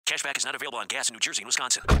Cashback is not available on gas in New Jersey and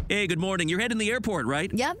Wisconsin. Hey, good morning. You're heading to the airport,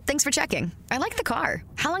 right? Yep, thanks for checking. I like the car.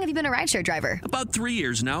 How long have you been a rideshare driver? About 3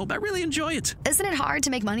 years now. I really enjoy it. Isn't it hard to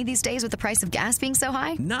make money these days with the price of gas being so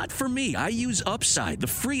high? Not for me. I use Upside, the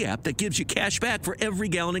free app that gives you cash back for every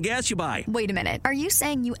gallon of gas you buy. Wait a minute. Are you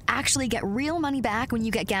saying you actually get real money back when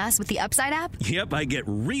you get gas with the Upside app? Yep, I get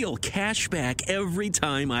real cash back every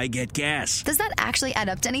time I get gas. Does that actually add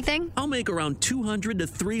up to anything? I'll make around $200 to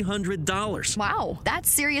 $300. Wow, that's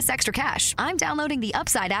serious extra cash. I'm downloading the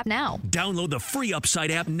Upside app now. Download the free Upside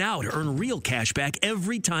app now to earn real cash back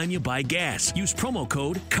every time you buy gas. Use promo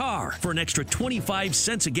code CAR for an extra 25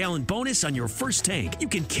 cents a gallon bonus on your first tank. You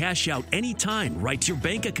can cash out anytime right to your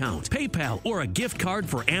bank account, PayPal, or a gift card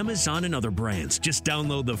for Amazon and other brands. Just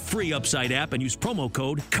download the free Upside app and use promo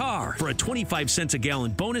code CAR for a 25 cents a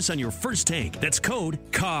gallon bonus on your first tank. That's code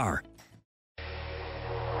CAR.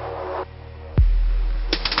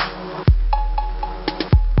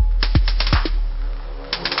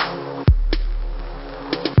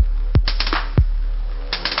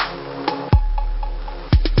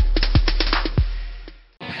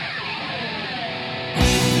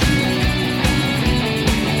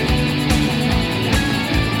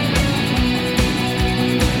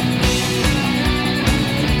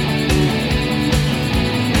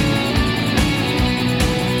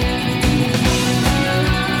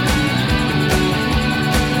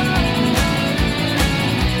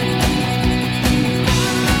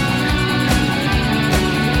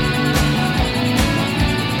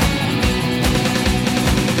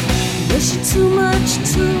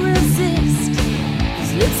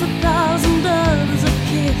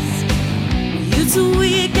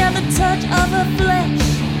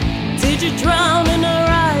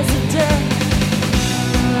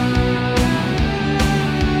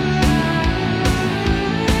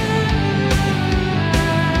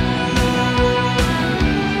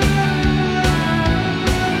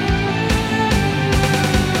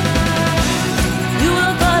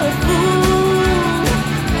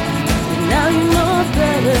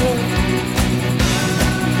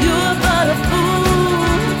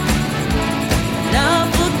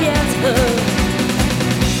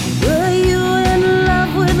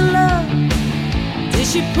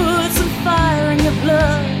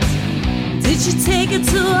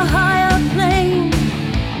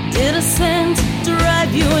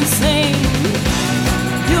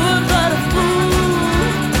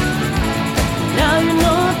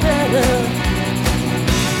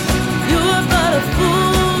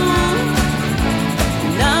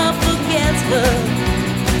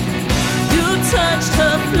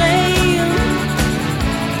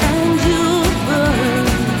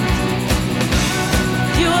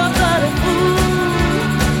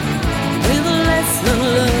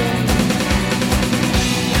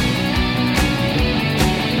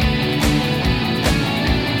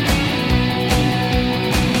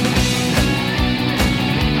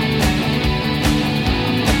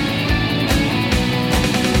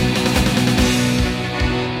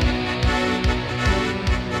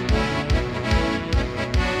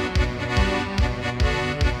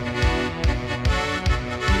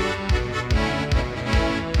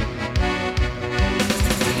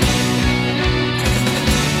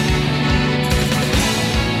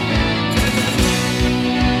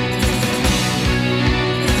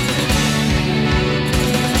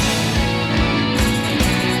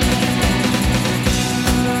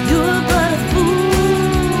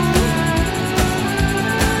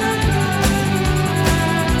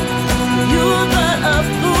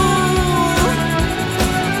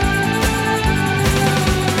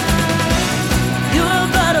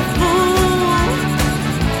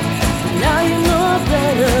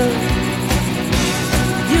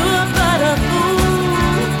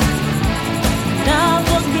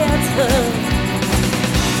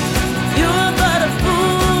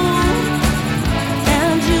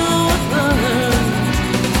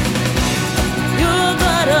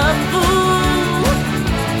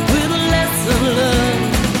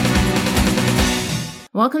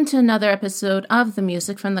 Welcome to another episode of the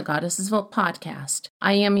Music from the Goddesses Vault podcast.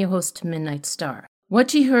 I am your host, Midnight Star.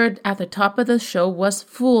 What you heard at the top of the show was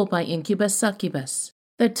Fool by Incubus Succubus.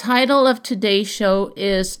 The title of today's show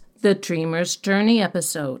is The Dreamer's Journey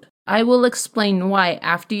episode. I will explain why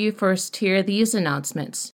after you first hear these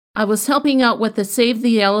announcements. I was helping out with the Save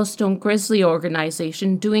the Yellowstone Grizzly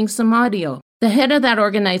organization doing some audio. The head of that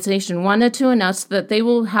organization wanted to announce that they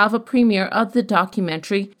will have a premiere of the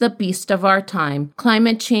documentary The Beast of Our Time,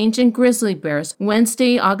 Climate Change and Grizzly Bears,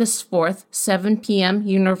 Wednesday, August 4th, 7 p.m.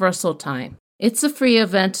 Universal Time. It's a free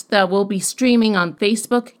event that will be streaming on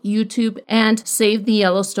Facebook, YouTube, and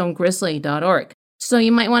SaveTheYellowstoneGrizzly.org. so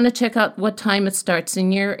you might want to check out what time it starts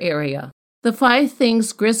in your area. The 5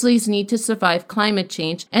 things grizzlies need to survive climate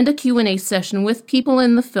change and a Q&A session with people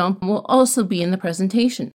in the film will also be in the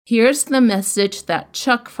presentation. Here's the message that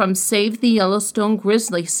Chuck from Save the Yellowstone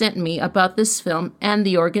Grizzly sent me about this film and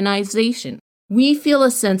the organization. We feel a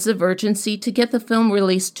sense of urgency to get the film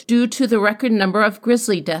released due to the record number of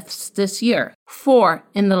grizzly deaths this year, 4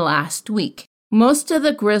 in the last week. Most of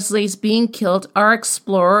the grizzlies being killed are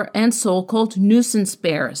explorer and so-called nuisance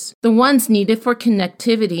bears, the ones needed for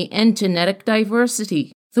connectivity and genetic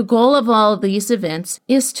diversity. The goal of all of these events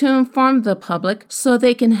is to inform the public so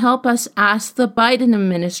they can help us ask the Biden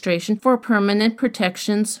administration for permanent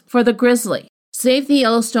protections for the grizzly. Save the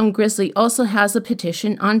Yellowstone Grizzly also has a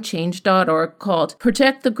petition on change.org called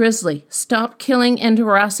Protect the Grizzly, Stop Killing and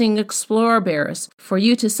Harassing Explorer Bears for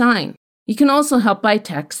you to sign. You can also help by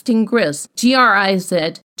texting GRIZ,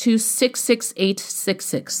 G-R-I-Z, to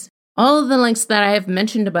 66866. All of the links that I have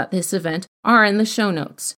mentioned about this event are in the show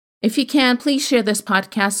notes. If you can, please share this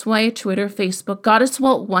podcast via Twitter, Facebook,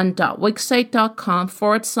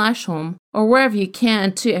 goddessvault1.wixsite.com/home, or wherever you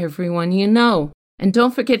can to everyone you know. And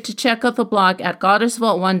don't forget to check out the blog at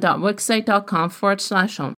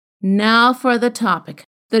goddessvault1.wixsite.com/home. Now for the topic,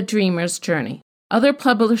 the dreamer's journey. Other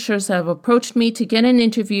publishers have approached me to get an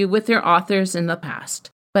interview with their authors in the past,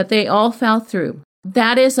 but they all fell through.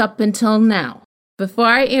 That is up until now. Before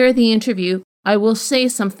I air the interview, I will say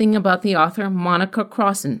something about the author Monica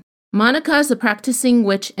Crossan. Monica is a practicing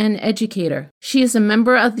witch and educator. She is a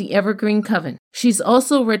member of the Evergreen Coven. She's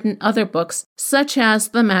also written other books, such as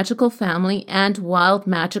The Magical Family and Wild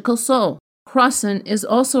Magical Soul. Crossan is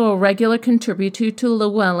also a regular contributor to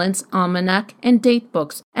Llewellyn's Almanac and date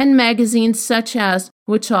books and magazines such as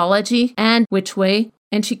Witchology and Witchway,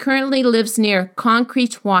 and she currently lives near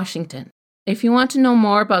Concrete, Washington. If you want to know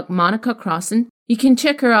more about Monica Crossan, you can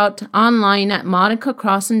check her out online at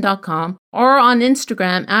monicacrossan.com or on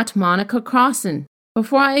Instagram at Monica Crossan.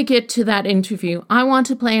 Before I get to that interview, I want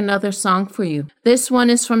to play another song for you. This one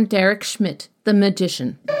is from Derek Schmidt, The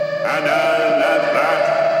Magician.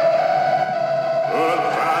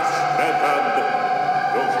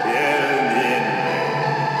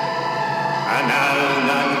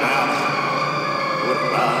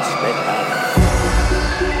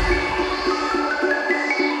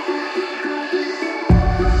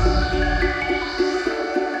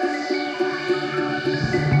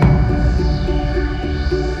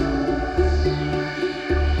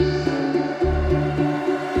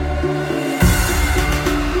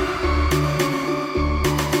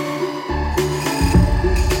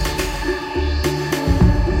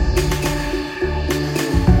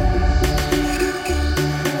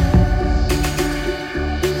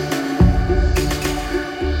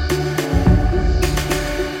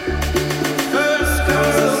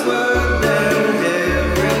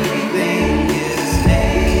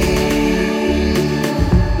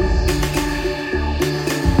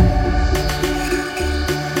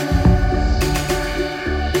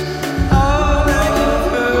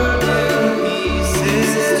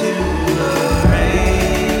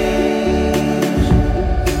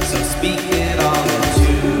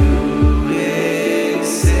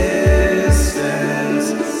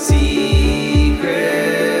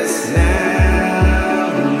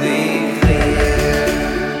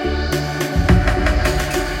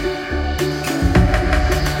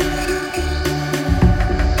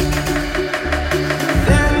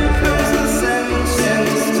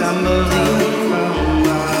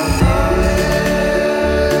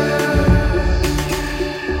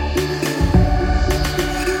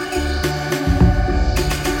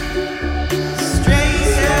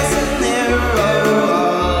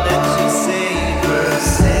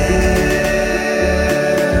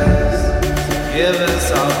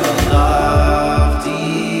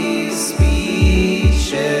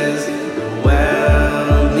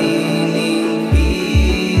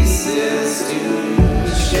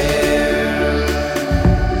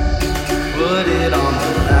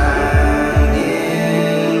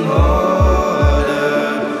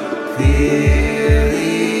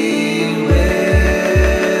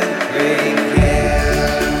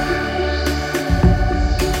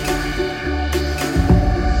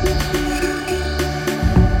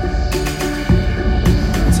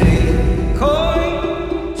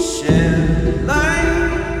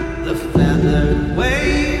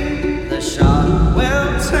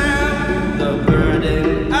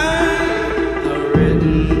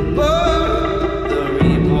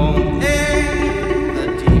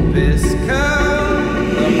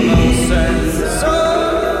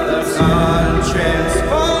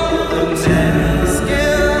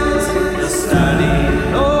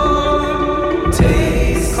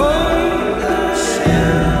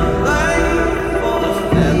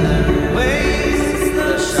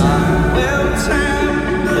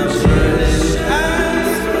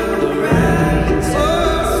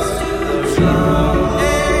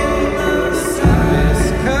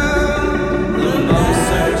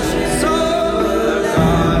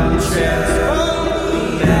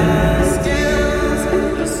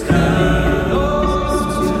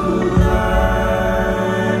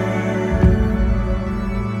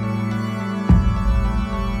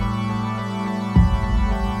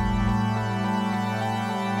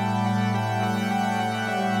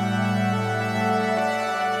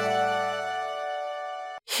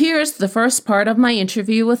 the first part of my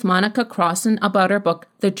interview with Monica Crossan about her book,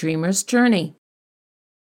 The Dreamer's Journey.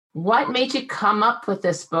 What made you come up with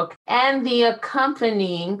this book and the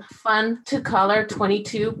accompanying fun-to-color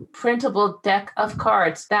 22 printable deck of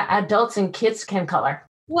cards that adults and kids can color?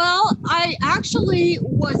 Well,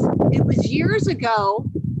 it was years ago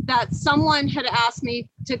that someone had asked me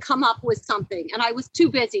to come up with something, and I was too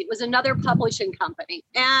busy. It was another publishing company.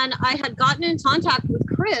 And I had gotten in contact with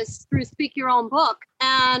Chris through Speak Your Own Book,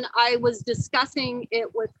 and I was discussing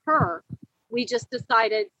it with her. We just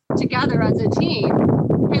decided together as a team,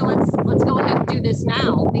 hey, let's go ahead and do this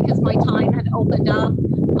now, because my time had opened up.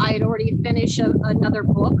 I had already finished another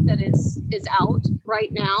book that is out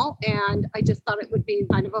right now, and I just thought it would be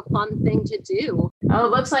kind of a fun thing to do. Oh,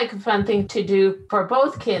 it looks like a fun thing to do for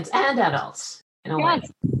both kids and adults in a way.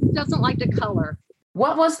 Yes, doesn't like to color.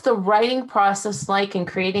 What was the writing process like in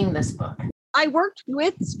creating this book? I worked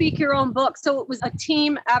with Speak Your Own Book, so it was a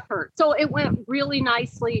team effort. So it went really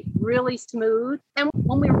nicely, really smooth. And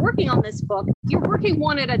when we were working on this book, you're working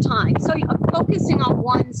one at a time. So you're focusing on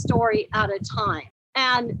one story at a time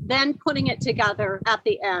and then putting it together at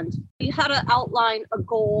the end. We had to outline a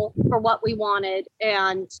goal for what we wanted,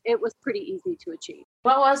 and it was pretty easy to achieve.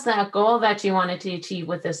 What was that goal that you wanted to achieve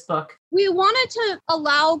with this book? We wanted to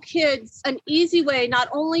allow kids an easy way, not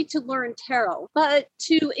only to learn tarot, but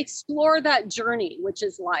to explore that journey, which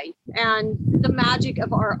is life, and the magic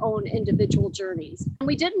of our own individual journeys. And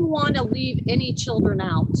we didn't want to leave any children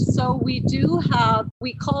out. So we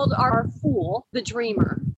called our fool the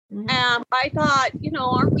dreamer. Mm-hmm. And I thought,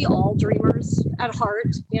 aren't we all dreamers at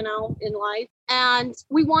heart, in life? And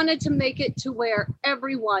we wanted to make it to where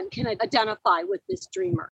everyone can identify with this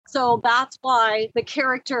dreamer. So that's why the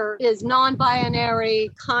character is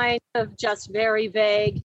non-binary, kind of just very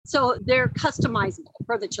vague. So they're customizable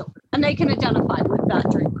for the children, and they can identify with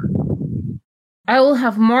that dreamer. I will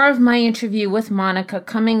have more of my interview with Monica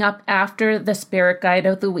coming up after the Spirit Guide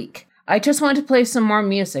of the Week. I just want to play some more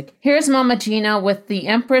music. Here's Mama Gina with The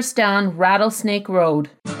Empress Down Rattlesnake Road.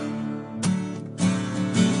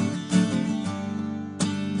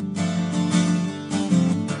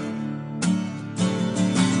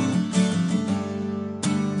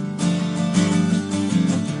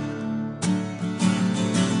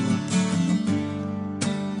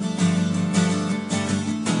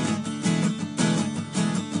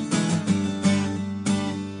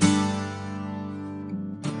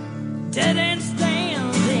 Dead end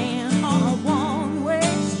standing on a one-way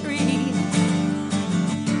street.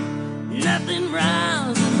 Nothing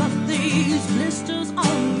rising but these blisters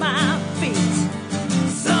on my feet.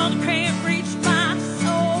 Sun can't reach my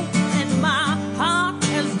soul, and my heart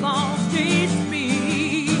has lost its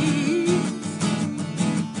beat.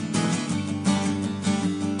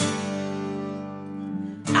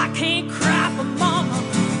 I can't cry for mama,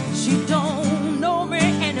 she don't know me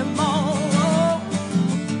anymore.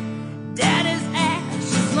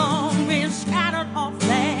 Off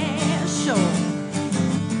that shore,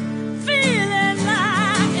 feeling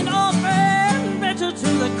like an orphan, bitter to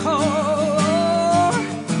the core.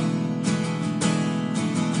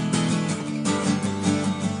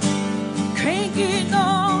 Can't get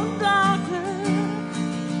no darker,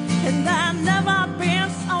 and I've never been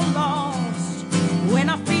so lost. When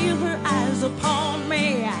I feel her eyes upon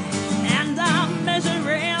me, and I'm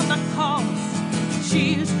measuring the cost.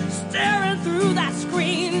 She's staring through that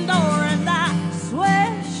screen door, and I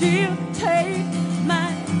swear she'll take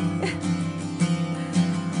my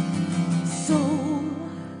soul.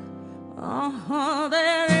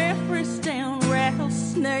 That Empress down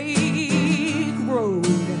Rattlesnake Road.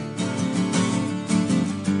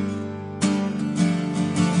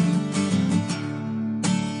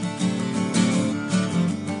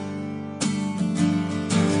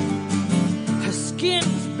 Her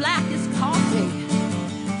skin's black as coffee.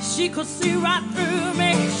 She could see right through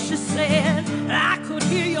me. She said, I could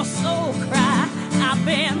hear your soul cry. I've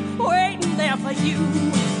been waiting there for you.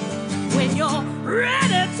 When you're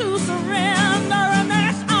ready to surrender, and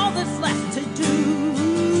that's all that's left to do.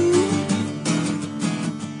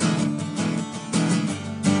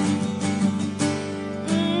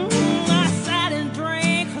 I sat and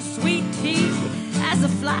drank her sweet tea as the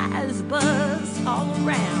flies buzzed all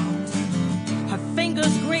around. Her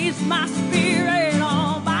fingers grazed my spirit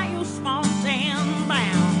all by you small sand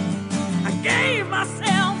bound. I gave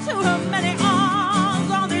myself to her many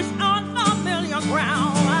arms on this unfamiliar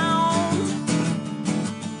ground.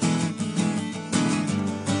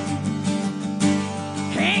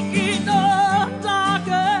 Can't get no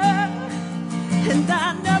darker, and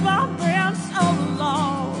I've never been so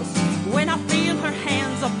lost. When I feel her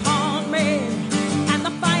hands upon me, and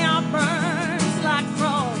the fire burns like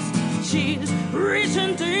frost.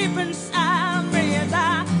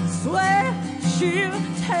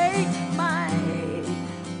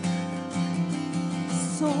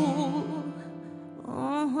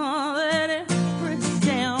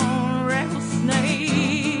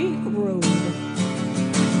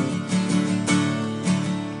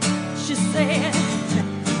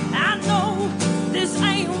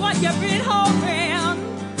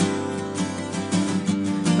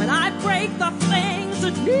 things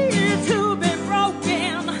that need to be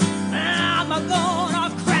broken. I'm gonna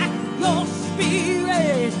crack your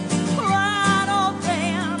spirit right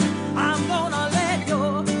open. I'm gonna let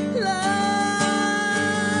your love,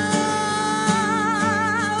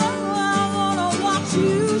 I wanna watch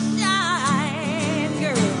you shine,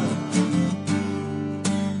 girl.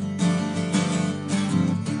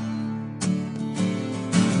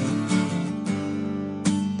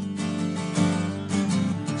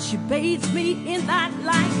 She bathes me in that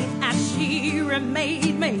light as she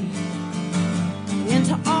remade me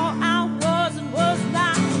into all I was and was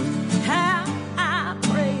not. How I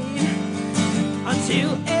prayed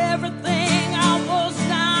until everything I was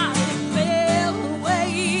not fell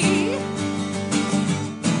away.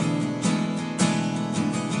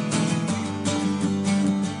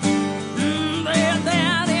 Then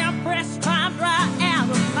that impress climbed right out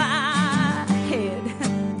of my head.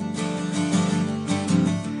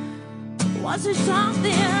 Was it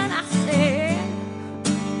something I said?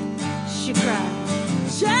 She cried,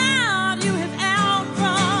 child, you have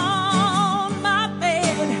outgrown my bed.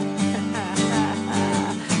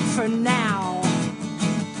 For now,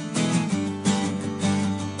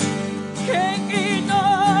 can't get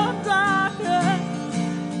no darker.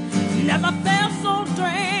 Never felt so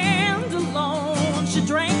drained alone. She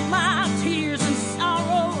drank my tears and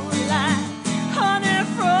sorrow like honey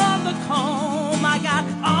from the comb. I got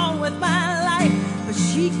on with my life, but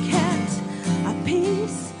she kept a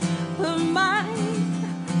piece of my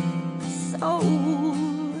soul.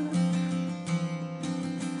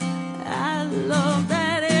 I love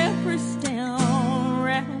that every stem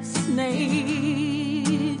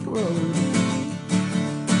rattlesnake road.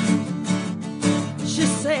 She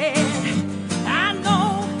said, I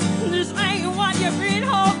know this ain't what you've been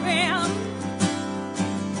hoping,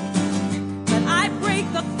 but I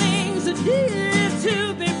break the things that need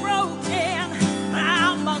to be broken.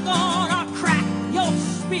 I'm gonna crack your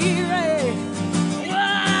spirit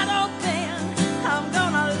wide open. I'm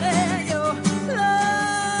gonna let your love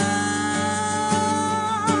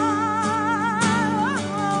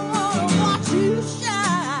watch you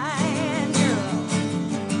shine, girl.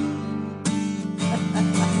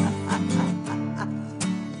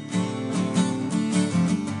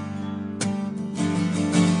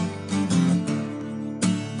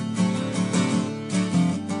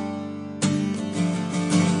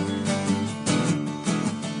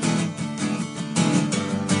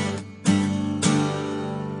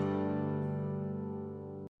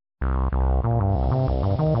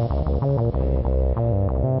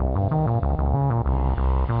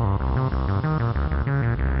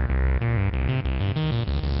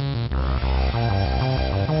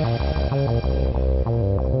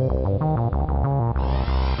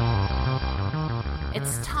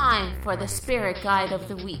 It's time for the Spirit Guide of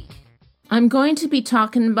the Week. I'm going to be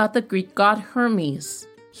talking about the Greek god Hermes.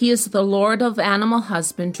 He is the lord of animal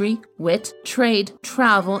husbandry, wit, trade,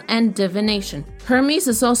 travel, and divination. Hermes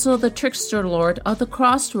is also the trickster lord of the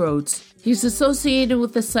crossroads. He's associated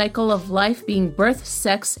with the cycle of life being birth,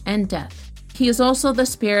 sex, and death. He is also the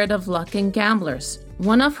spirit of luck and gamblers.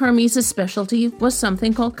 One of Hermes' specialty was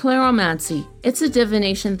something called cleromancy. It's a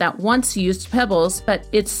divination that once used pebbles, but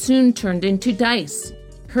it soon turned into dice.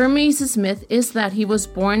 Hermes' myth is that he was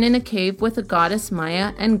born in a cave with the goddess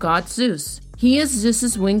Maya and god Zeus. He is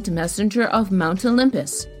Zeus's winged messenger of Mount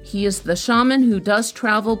Olympus. He is the shaman who does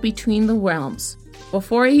travel between the realms.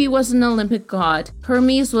 Before he was an Olympic god,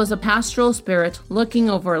 Hermes was a pastoral spirit looking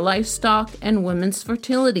over livestock and women's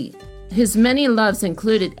fertility. His many loves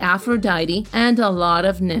included Aphrodite and a lot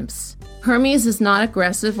of nymphs. Hermes is not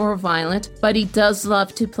aggressive or violent, but he does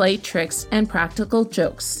love to play tricks and practical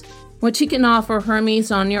jokes. What you can offer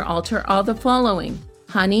Hermes on your altar are the following: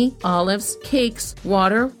 honey, olives, cakes,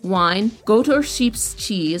 water, wine, goat or sheep's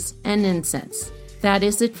cheese, and incense. That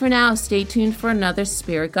is it for now. Stay tuned for another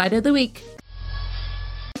Spirit Guide of the Week.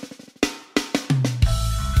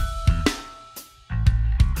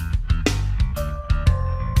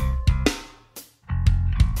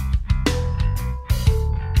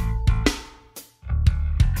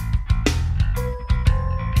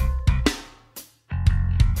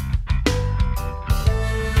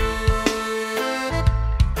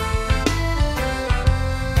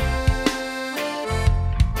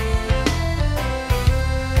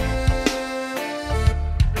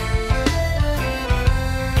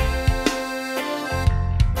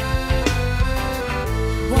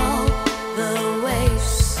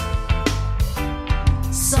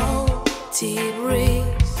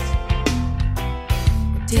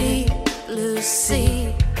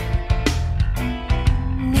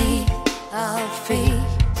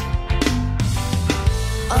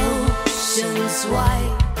 Oceans wide.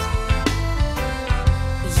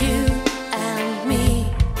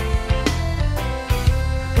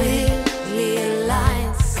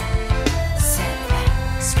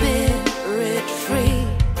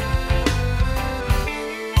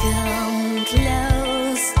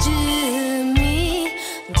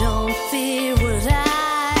 fear what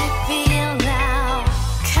I feel now.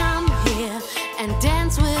 Come here and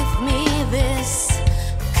dance with me. This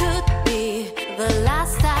could be the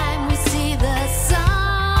last time we see the sun.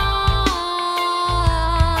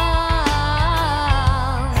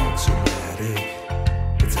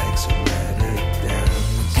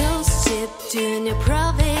 Ghost ship, Junior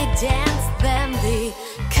Providence, then the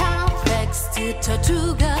complex to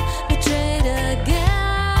Tortuga, betrayed again.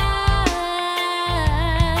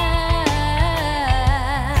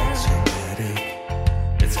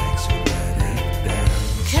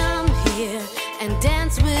 Come here and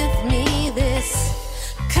dance with me. This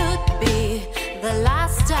could be the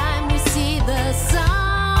last time we see the sun.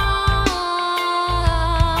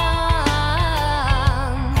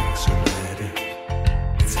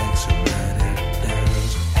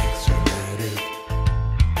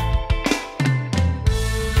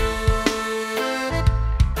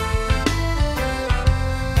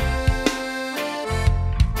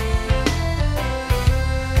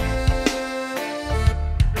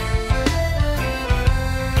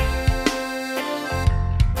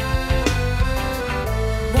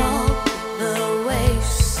 Walk the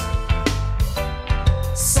waves,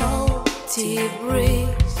 salty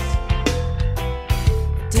breeze,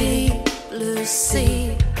 deep blue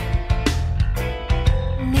sea,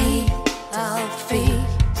 need our feet,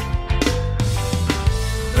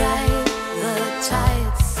 ride the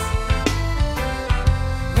tides,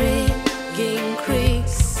 rigging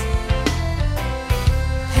creeks,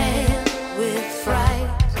 hail with fright,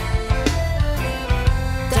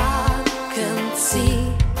 darkened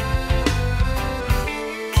sea.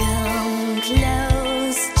 Come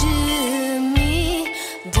close to me,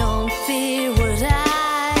 don't fear what I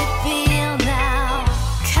feel now.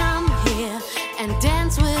 Come here and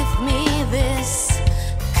dance with me. This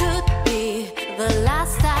could be the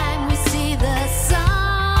last time we see the sun.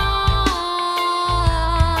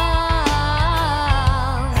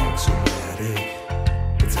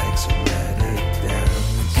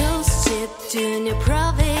 Ghost ship, Junior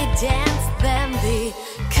Providence, then the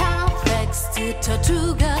complex to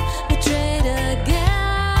Tortuga, betrayed again.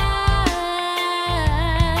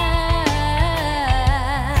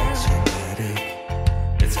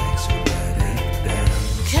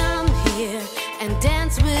 Come here and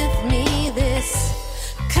dance with me. This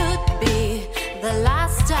could be the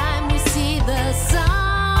last time we see the sun.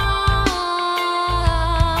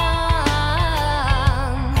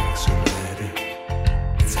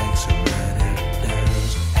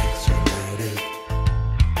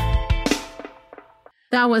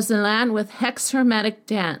 That was The Land with Hexhermetic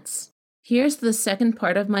Dance. Here's the second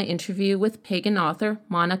part of my interview with pagan author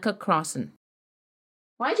Monica Crossan.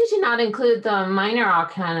 Why did you not include the minor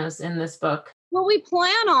arcanas in this book? Well, we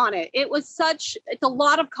plan on it. It's a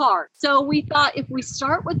lot of cards. So we thought if we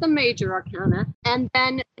start with the major arcana and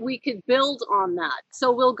then we could build on that.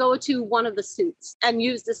 So we'll go to one of the suits and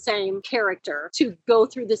use the same character to go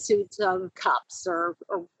through the suits of cups or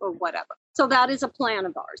whatever. So that is a plan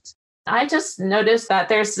of ours. I just noticed that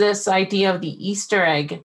there's this idea of the Easter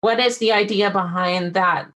egg. What is the idea behind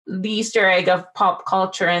that? The Easter egg of pop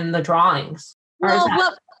culture in the drawings? Well,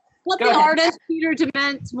 what the artist Peter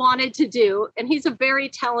Dements wanted to do, and he's a very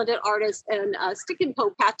talented artist and a stick and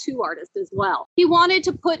poke tattoo artist as well. He wanted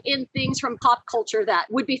to put in things from pop culture that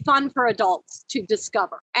would be fun for adults to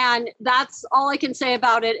discover. And that's all I can say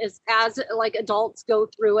about it is as like adults go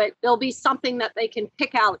through it, there'll be something that they can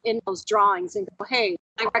pick out in those drawings and go, hey,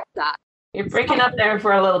 I like that. You're breaking up there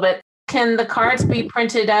for a little bit. Can the cards be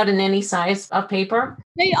printed out in any size of paper?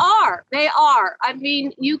 They are. I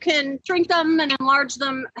mean, you can shrink them and enlarge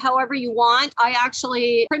them however you want. I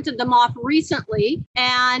actually printed them off recently,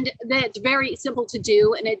 and it's very simple to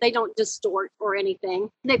do, and they don't distort or anything.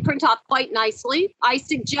 They print off quite nicely. I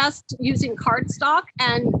suggest using cardstock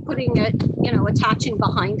and putting it, attaching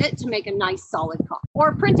behind it to make a nice solid copy,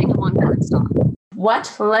 or printing them on cardstock.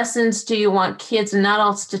 What lessons do you want kids and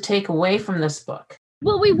adults to take away from this book?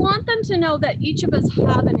 Well, we want them to know that each of us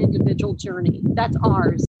have an individual journey. That's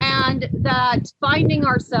ours. And that finding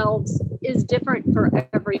ourselves is different for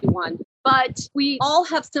everyone. But we all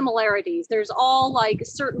have similarities. There's all like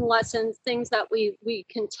certain lessons, things that we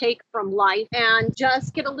can take from life and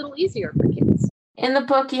just get a little easier for kids. In the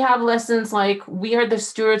book, you have lessons like, we are the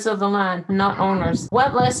stewards of the land, not owners.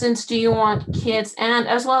 What lessons do you want kids and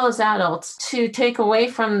as well as adults to take away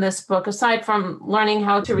from this book, aside from learning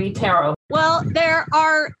how to read tarot? Well, there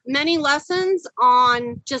are many lessons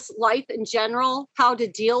on just life in general, how to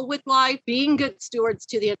deal with life, being good stewards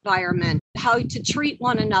to the environment, how to treat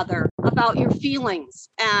one another, about your feelings,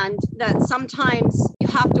 and that sometimes you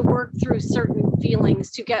have to work through certain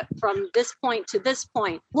feelings to get from this point to this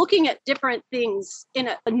point, looking at different things in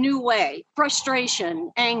a new way,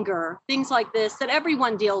 frustration, anger, things like this that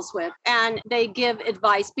everyone deals with. And they give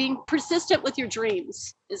advice. Being persistent with your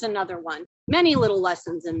dreams is another one. Many little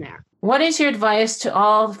lessons in there. What is your advice to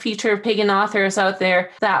all future pagan authors out there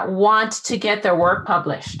that want to get their work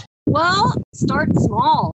published? Well, start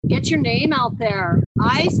small. Get your name out there.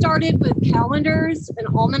 I started with calendars and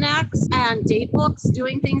almanacs and date books,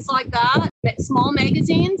 doing things like that. Small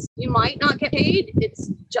magazines, you might not get paid. It's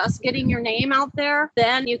just getting your name out there.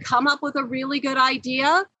 Then you come up with a really good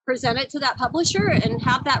idea, present it to that publisher, and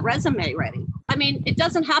have that resume ready. I mean, it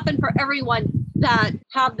doesn't happen for everyone that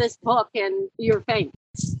have this book and you're famous.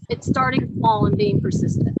 It's starting small and being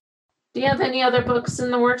persistent. Do you have any other books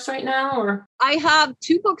in the works right now? Or I have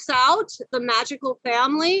 2 books out, The Magical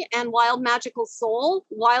Family and Wild Magical Soul.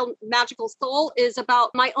 Wild Magical Soul is about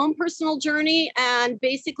my own personal journey and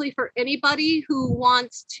basically for anybody who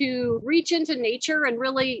wants to reach into nature and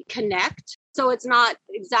really connect. So it's not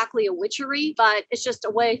exactly a witchery, but it's just a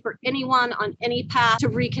way for anyone on any path to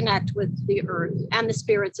reconnect with the earth and the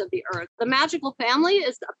spirits of the earth. The Magical Family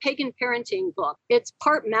is a pagan parenting book. It's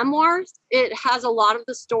part memoirs. It has a lot of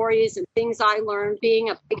the stories and things I learned being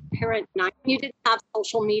a pagan parent. You didn't have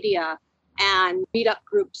social media and meetup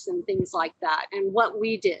groups and things like that, and what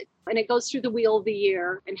we did. And it goes through the wheel of the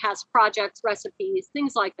year and has projects, recipes,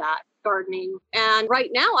 things like that, gardening. And right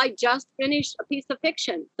now I just finished a piece of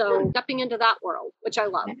fiction. So stepping into that world, which I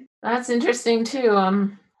love. That's interesting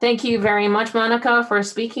too. Thank you very much, Monica, for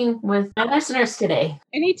speaking with our listeners today.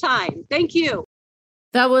 Anytime. Thank you.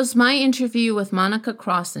 That was my interview with Monica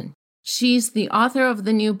Crossan. She's the author of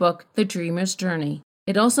the new book, The Dreamer's Journey.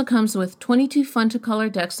 It also comes with 22 fun-to-color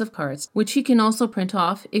decks of cards, which you can also print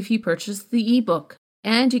off if you purchase the ebook.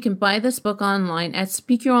 And you can buy this book online at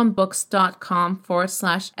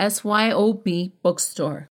speakyourownbooks.com/SYOB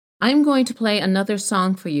bookstore. I'm going to play another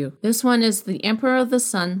song for you. This one is The Emperor of the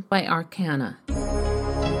Sun by Arcana.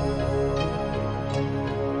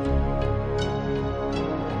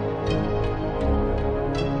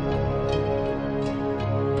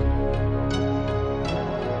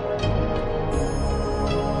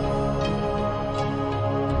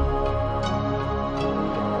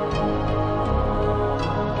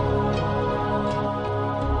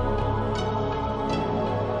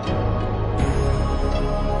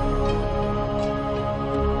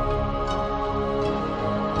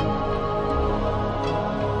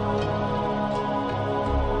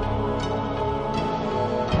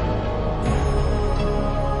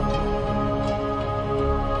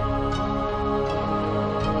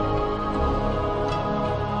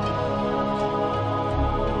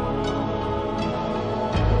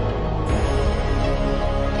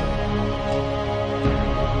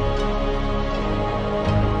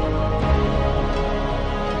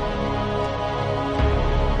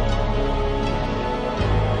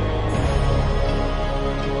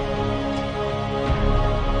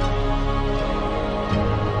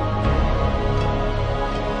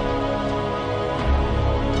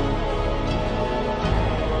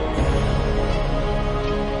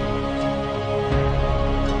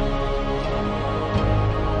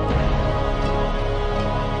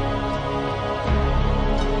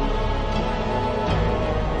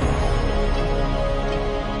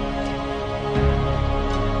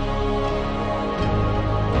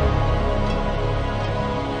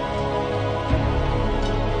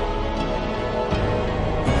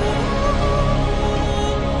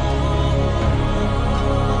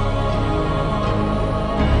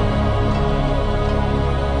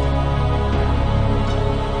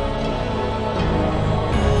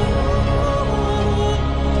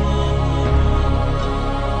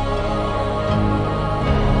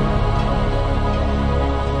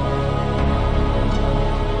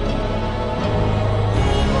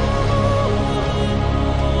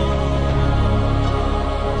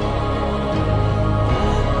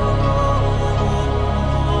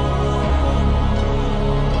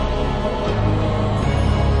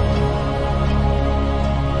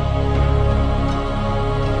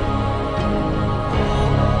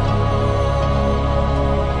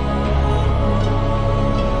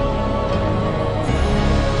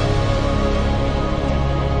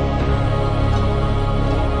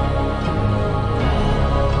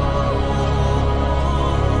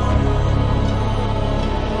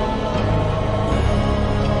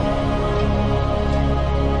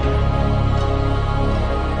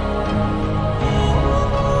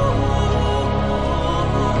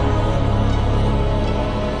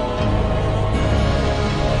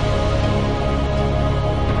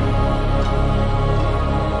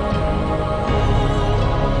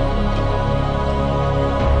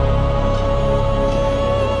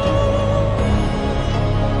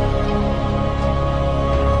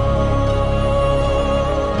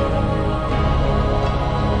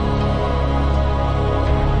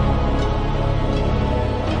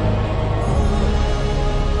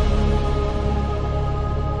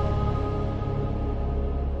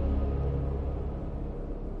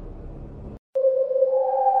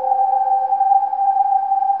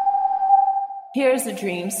 Here's a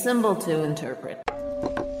dream symbol to interpret.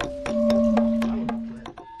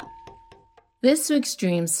 This week's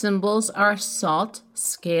dream symbols are salt,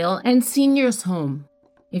 scale, and senior's home.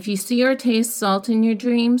 If you see or taste salt in your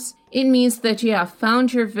dreams, it means that you have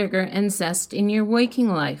found your vigor and zest in your waking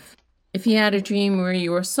life. If you had a dream where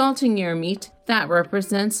you were salting your meat, that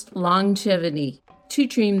represents longevity. To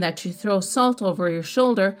dream that you throw salt over your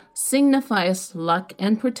shoulder signifies luck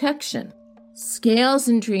and protection. Scales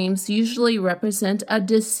in dreams usually represent a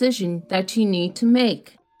decision that you need to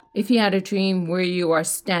make. If you had a dream where you are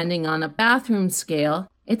standing on a bathroom scale,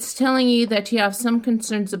 it's telling you that you have some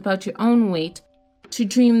concerns about your own weight. To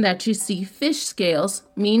dream that you see fish scales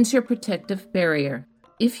means your protective barrier.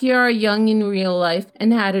 If you are young in real life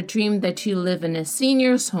and had a dream that you live in a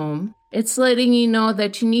senior's home, it's letting you know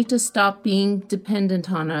that you need to stop being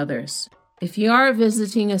dependent on others. If you are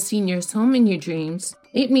visiting a senior's home in your dreams,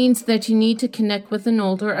 it means that you need to connect with an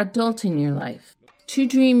older adult in your life. To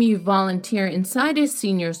dream you volunteer inside a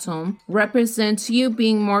senior's home represents you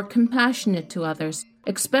being more compassionate to others,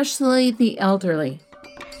 especially the elderly.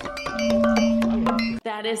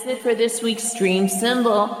 That is it for this week's dream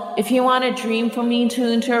symbol. If you want a dream for me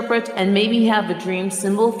to interpret and maybe have a dream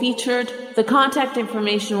symbol featured, the contact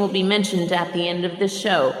information will be mentioned at the end of the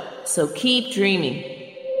show. So keep dreaming.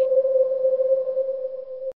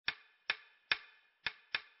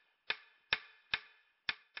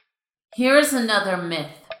 Here's another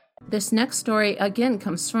myth. This next story again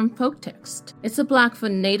comes from folk text. It's a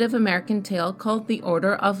Blackfoot Native American tale called The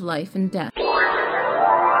Order of Life and Death.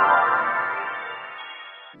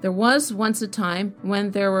 There was once a time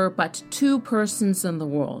when there were but two persons in the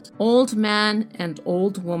world, old man and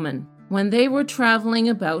old woman. When they were traveling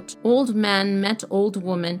about, old man met old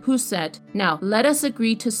woman who said, "Now let us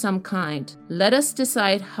agree to some kind. Let us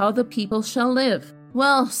decide how the people shall live."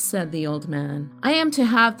 "Well," said the old man, "I am to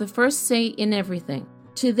have the first say in everything."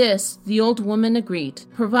 To this, the old woman agreed,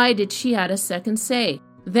 provided she had a second say.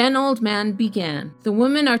 Then old man began. "The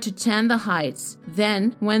women are to tan the hides.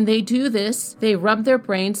 Then, when they do this, they rub their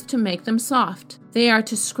brains to make them soft. They are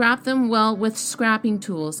to scrap them well with scrapping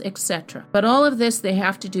tools, etc. But all of this they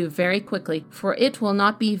have to do very quickly, for it will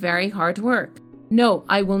not be very hard work." "No,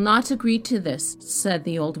 I will not agree to this," said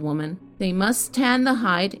the old woman. "They must tan the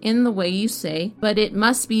hide in the way you say, but it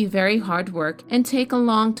must be very hard work and take a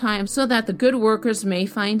long time so that the good workers may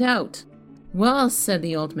find out." "Well," said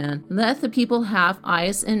the old man, "let the people have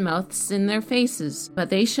eyes and mouths in their faces, but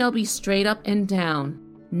they shall be straight up and down."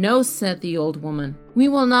 "No," said the old woman, "we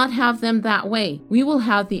will not have them that way. We will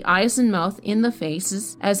have the eyes and mouth in the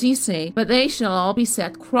faces, as you say, but they shall all be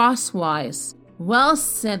set crosswise." "Well,"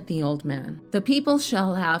 said the old man, "the people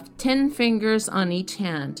shall have 10 fingers on each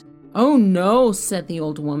hand." "Oh no," said the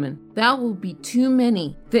old woman, "that will be too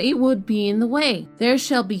many. They would be in the way. There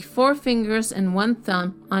shall be 4 fingers and 1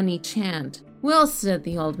 thumb on each hand." "Well," said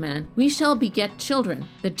the old man, "we shall beget children.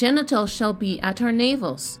 The genitals shall be at our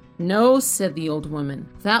navels." "No," said the old woman,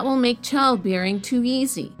 "that will make childbearing too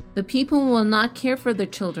easy. The people will not care for the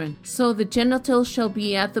children, so the genitals shall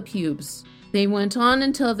be at the pubes." They went on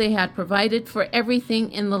until they had provided for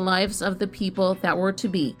everything in the lives of the people that were to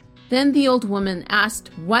be. Then the old woman asked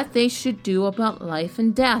what they should do about life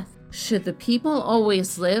and death. Should the people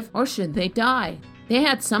always live or should they die? They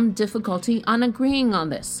had some difficulty on agreeing on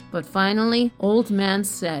this, but finally old man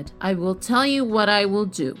said, "I will tell you what I will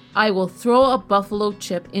do. I will throw a buffalo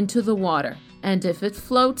chip into the water, and if it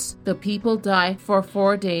floats, the people die for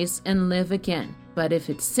 4 days and live again. But if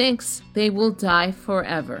it sinks, they will die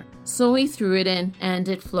forever." So he threw it in, and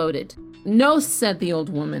it floated. "No," said the old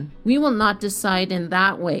woman, "we will not decide in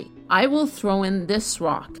that way. I will throw in this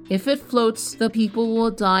rock. If it floats, the people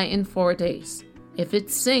will die in 4 days. If it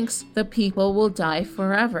sinks, the people will die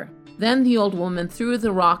forever." Then the old woman threw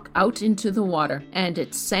the rock out into the water, and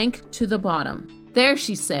it sank to the bottom. "There,"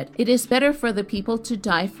 she said, "it is better for the people to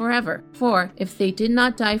die forever, for if they did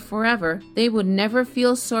not die forever, they would never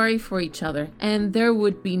feel sorry for each other, and there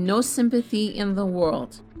would be no sympathy in the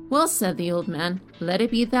world." "Well," said the old man, "let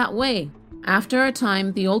it be that way." After a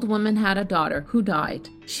time, the old woman had a daughter who died.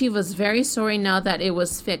 She was very sorry now that it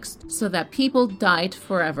was fixed, so that people died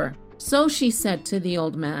forever. So she said to the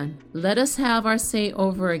old man, "Let us have our say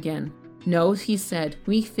over again." "No," he said,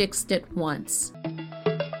 "we fixed it once."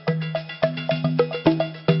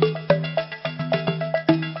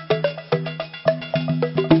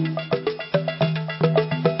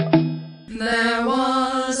 There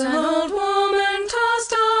was an old woman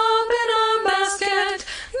tossed up in a basket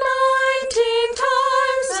 19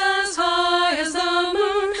 times as high as the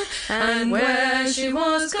moon, and where she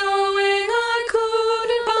was going I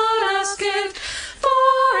couldn't but ask it,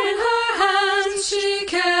 for in her hands she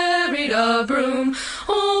carried a broom.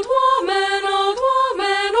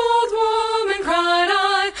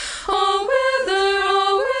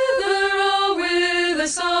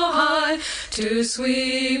 to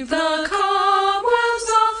sweep the cobwebs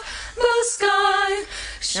off the sky.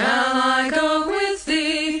 Shall I go with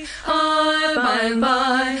thee, I by and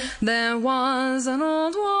by? There was an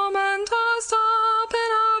old woman tossed up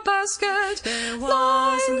in a basket, 19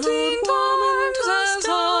 times as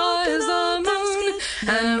high as the moon,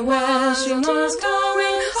 and where she was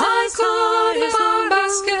going, I saw her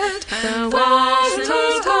basket. And where she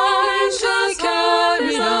was going, she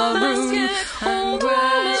carried a broom. And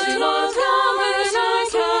where she was going, she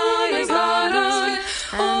carried a broom.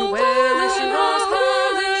 And where she was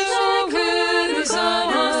going, she carried a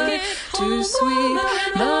basket to sweep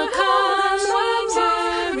the cobwebs off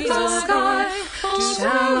the sky.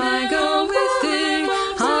 Shall I go with thee,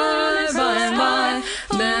 I by and by?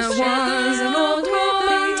 There was an old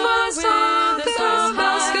woman tossed up in a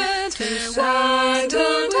basket,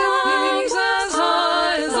 19 times as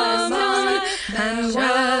high as the moon, and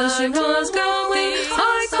where she was going,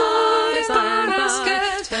 I caught the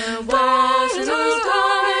basket. And where she was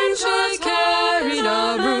going, she carried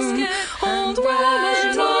a broom. And where she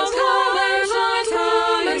was going, she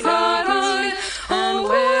carried a broom. And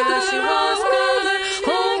where she was going,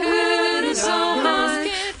 oh, it is so high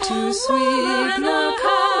to sweep the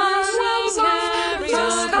cobwebs off the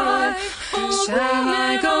sky. Shall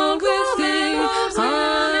I go with thee,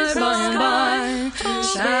 I by and by?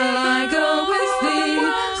 Shall I go with thee,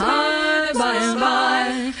 I by and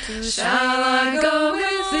by? Shall I go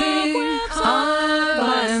with thee, I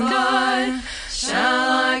by and by?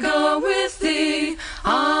 Shall I go with thee,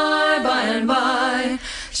 I by and by?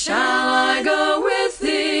 Shall I go with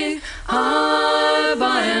thee, I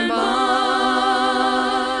by and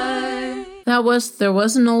by? That was There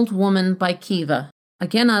Was an Old Woman by Kiva.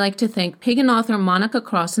 Again, I'd like to thank pagan author Monica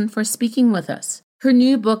Crossan for speaking with us. Her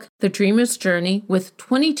new book, The Dreamer's Journey, with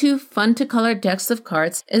 22 fun-to-color decks of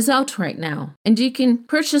cards, is out right now. And you can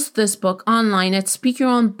purchase this book online at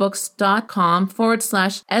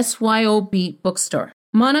speakyourownbooks.com/SYOB bookstore.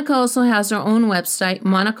 Monica also has her own website,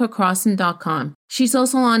 monicacrossan.com. She's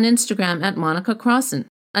also on Instagram at Monica Crossan.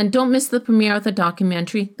 And don't miss the premiere of the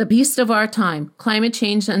documentary, The Beast of Our Time, Climate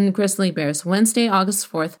Change and Grizzly Bears, Wednesday, August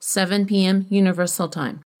 4th, 7 p.m. Universal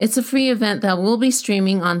Time. It's a free event that will be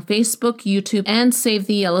streaming on Facebook, YouTube, and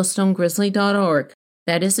SaveTheYellowstoneGrizzly.org.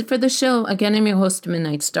 That is it for the show. Again, I'm your host,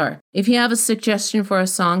 Midnight Star. If you have a suggestion for a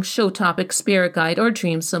song, show topic, spirit guide, or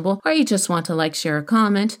dream symbol, or you just want to like, share, or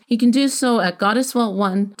comment, you can do so at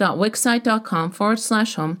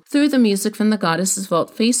goddessvault1.wixsite.com/home, through the Music from the Goddesses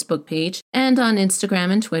Vault Facebook page, and on Instagram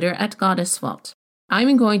and Twitter at Goddess Vault.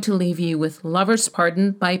 I'm going to leave you with Lover's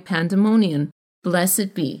Pardon by Pandemonium.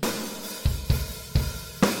 Blessed be.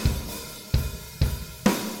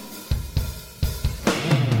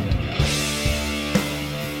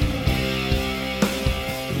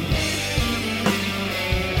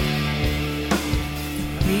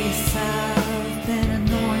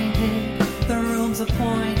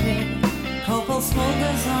 Appointed, copal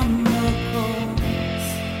smolders on the coals.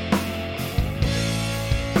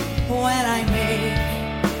 When I make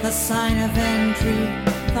the sign of entry,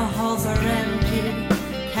 the halls are empty,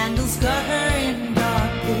 candles gutter in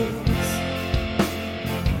dark pools.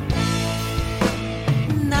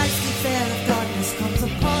 Night's the veil of darkness comes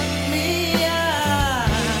upon me.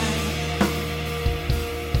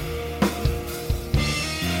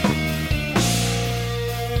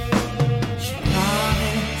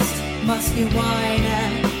 Musky wine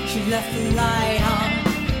and she left the light on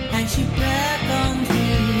and she beckoned me.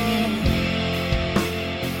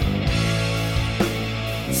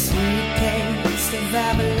 Sweet taste of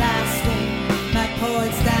everlasting, my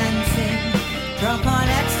poets dancing, drunk on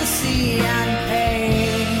ecstasy and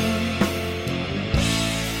pain.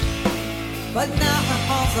 But now her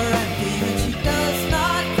halls are empty and she does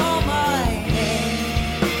not call my name.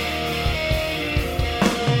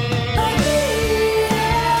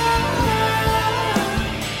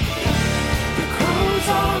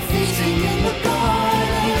 Feasting in the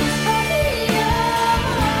garden of the air.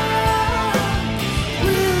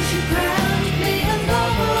 Will she grant me a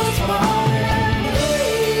lover's pardon?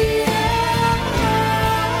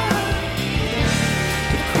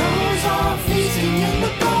 The crows are feasting in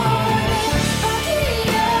the garden of the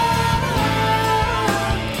air.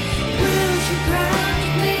 Will she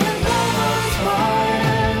grant me a lover's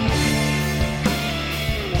pardon?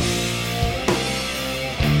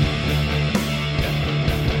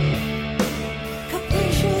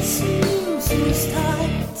 Loose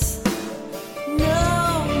tights,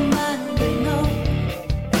 no man will know.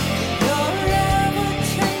 Your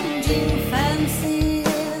ever-changing fancy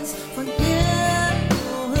is for you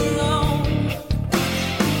alone.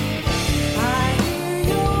 I hear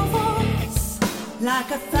your voice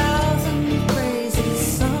like 1,000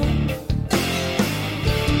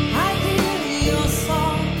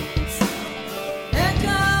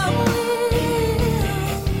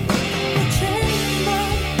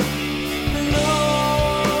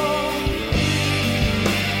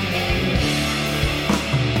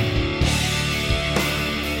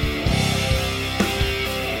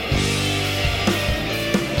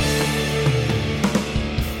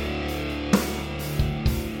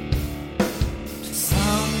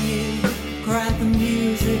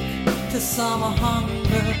 summer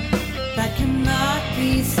hunger that cannot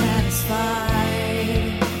be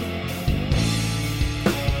satisfied.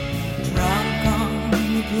 Drunk on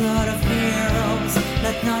the blood of heroes,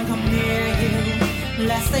 let none come near you,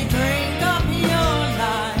 lest they drink up your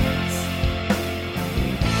lives.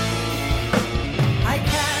 I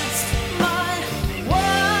cast my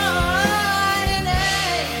wine in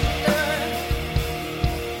anger.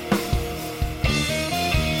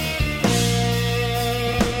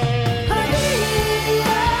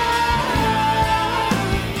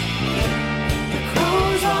 The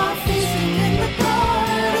crows are feasting in the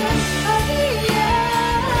garden.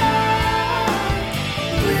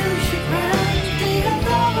 Will she grant me a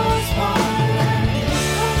lover's pardon?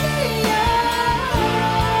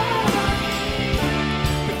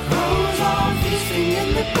 The crows are feasting in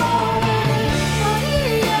the garden.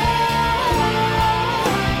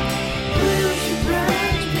 Will she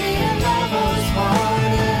grant me a lover's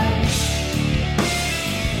pardon?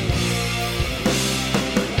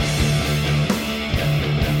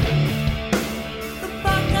 The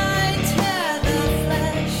buckeye tear the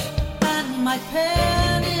flesh, and my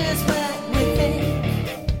pen is wet with ink.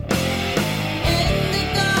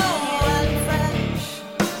 Indigo and fresh,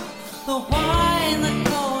 the wine that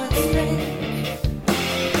poets drink.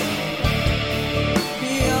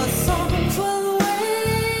 Your songs will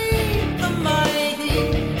wake the mighty,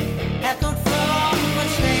 echoed from the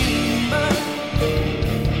chamber.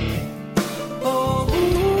 Oh, who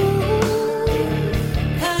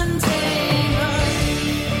can tame her?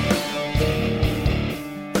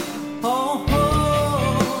 Oh, who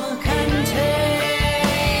can tame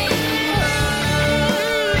her?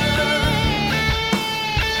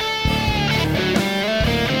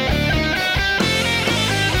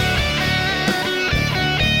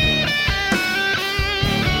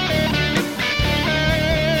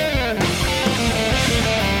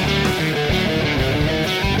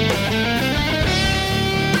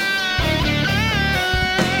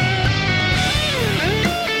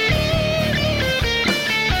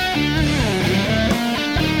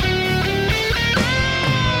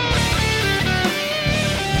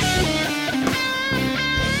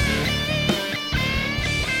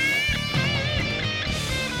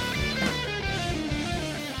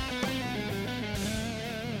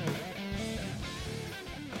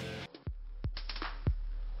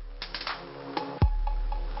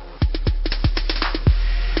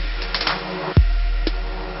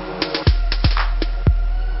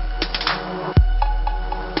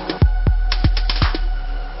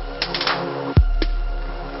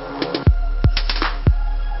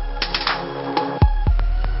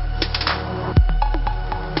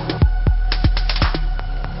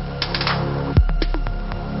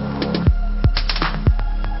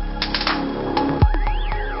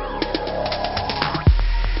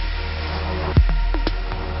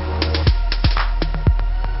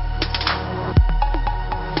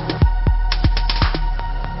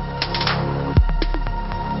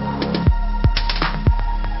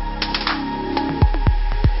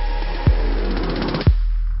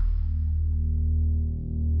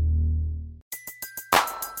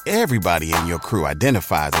 Everybody in your crew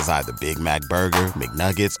identifies as either Big Mac Burger,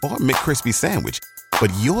 McNuggets, or McCrispy Sandwich.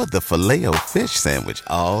 But you're the Filet-O-Fish Sandwich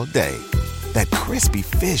all day. That crispy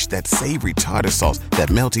fish, that savory tartar sauce, that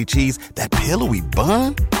melty cheese, that pillowy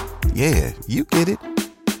bun. Yeah, you get it.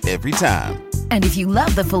 Every time. And if you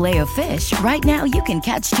love the Filet-O-Fish, right now you can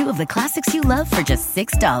catch two of the classics you love for just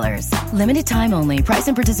 $6. Limited time only. Price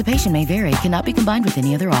and participation may vary. Cannot be combined with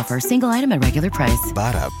any other offer. Single item at regular price.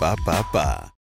 Ba-da-ba-ba-ba.